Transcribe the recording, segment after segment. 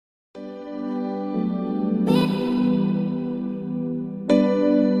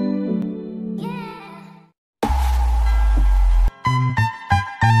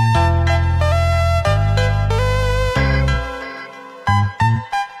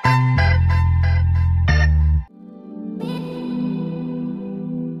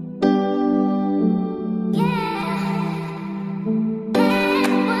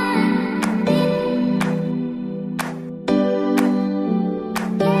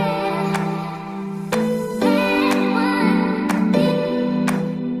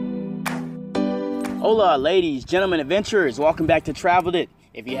Hola, ladies, gentlemen, adventurers. Welcome back to Traveled It.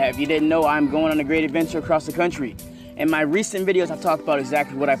 If you didn't know, I'm going on a great adventure across the country. In my recent videos, I've talked about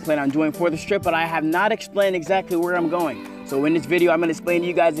exactly what I plan on doing for this trip, but I have not explained exactly where I'm going. So in this video, I'm going to explain to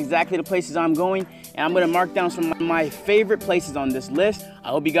you guys exactly the places I'm going, and I'm going to mark down some of my favorite places on this list. I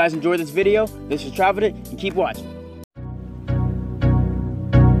hope you guys enjoy this video. This is Traveled It, and keep watching.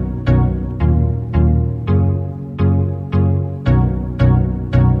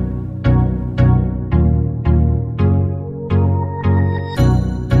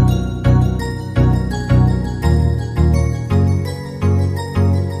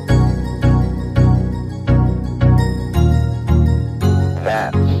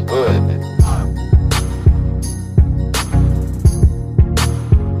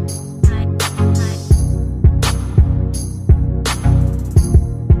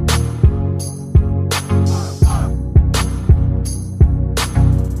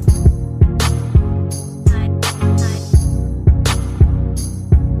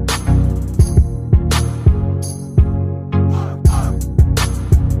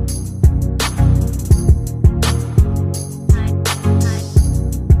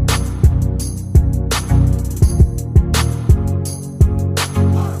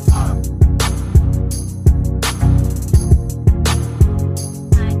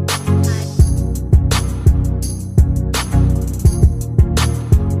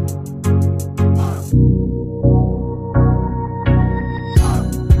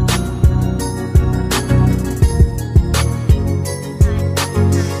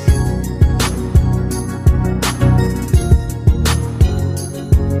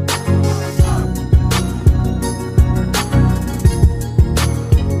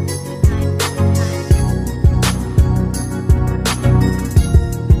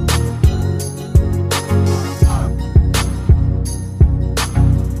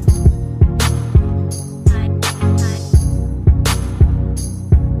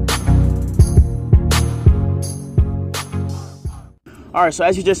 All right, so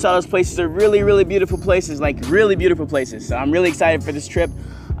as you just saw, those places are really beautiful places, like really beautiful places. So I'm really excited for this trip.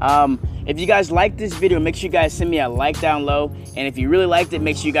 If you guys like this video, make sure you guys send me a like down low. And if you really liked it,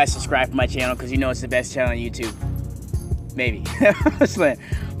 make sure you guys subscribe to my channel, because you know it's the best channel on YouTube. Maybe.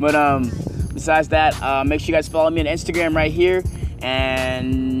 But besides that, make sure you guys follow me on Instagram right here.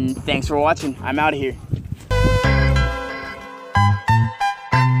 And thanks for watching. I'm out of here.